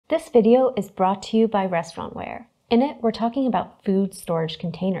This video is brought to you by Restaurantware. In it, we're talking about food storage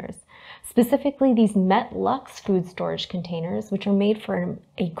containers, specifically these MetLux food storage containers, which are made from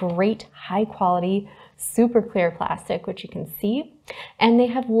a great high quality, super clear plastic, which you can see, and they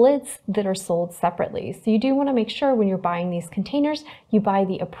have lids that are sold separately. So you do want to make sure when you're buying these containers, you buy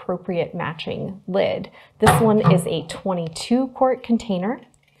the appropriate matching lid. This one is a 22 quart container.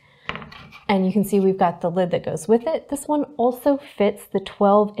 And you can see we've got the lid that goes with it. This one also fits the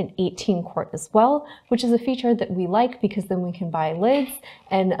 12 and 18 quart as well, which is a feature that we like because then we can buy lids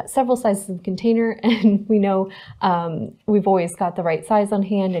and several sizes of container, and we know we've always got the right size on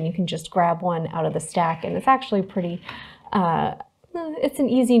hand, and you can just grab one out of the stack, and it's actually pretty it's an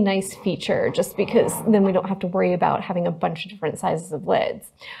easy, nice feature just because then we don't have to worry about having a bunch of different sizes of lids.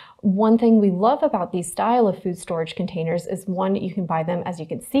 One thing we love about these style of food storage containers is one, you can buy them, as you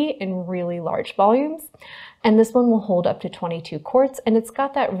can see, in really large volumes. And this one will hold up to 22 quarts, and it's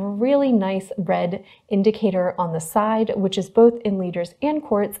got that really nice red indicator on the side, which is both in liters and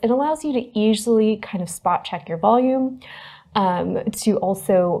quarts. It allows you to easily kind of spot check your volume, to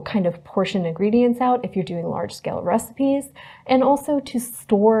also kind of portion ingredients out if you're doing large scale recipes, and also to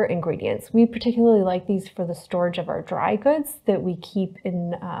store ingredients. We particularly like these for the storage of our dry goods that we keep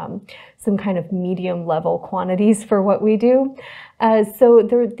in some kind of medium level quantities for what we do. So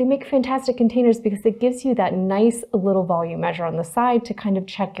they make fantastic containers because it gives you that nice little volume measure on the side to kind of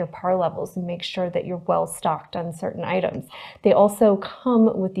check your par levels and make sure that you're well stocked on certain items. They also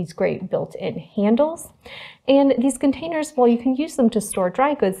come with these great built-in handles. And these containers, while you can use them to store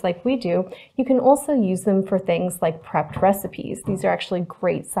dry goods like we do, you can also use them for things like prepped recipes. These are actually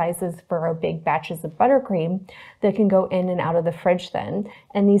great sizes for our big batches of buttercream that can go in and out of the fridge then.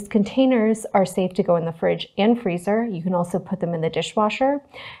 And these containers are safe to go in the fridge and freezer. You can also put them in the dishwasher,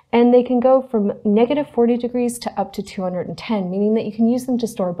 and they can go from -40 degrees to up to 210, meaning that you can use them to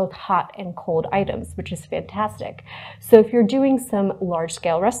store both hot and cold items, which is fantastic. So if you're doing some large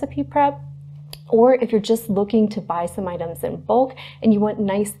scale recipe prep, or if you're just looking to buy some items in bulk and you want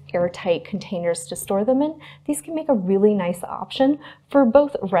nice airtight containers to store them in, these can make a really nice option for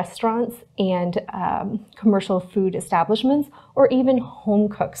both restaurants and commercial food establishments, or even home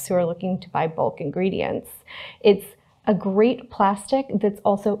cooks who are looking to buy bulk ingredients. It's a great plastic that's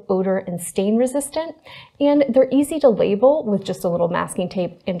also odor and stain resistant, and they're easy to label with just a little masking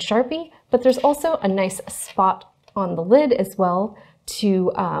tape and Sharpie, but there's also a nice spot on the lid as well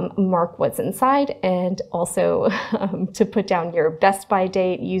to mark what's inside, and also to put down your best by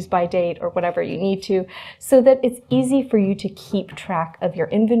date, use by date, or whatever you need to, so that it's easy for you to keep track of your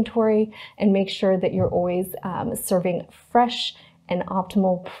inventory and make sure that you're always serving fresh and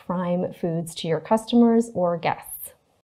optimal prime foods to your customers or guests.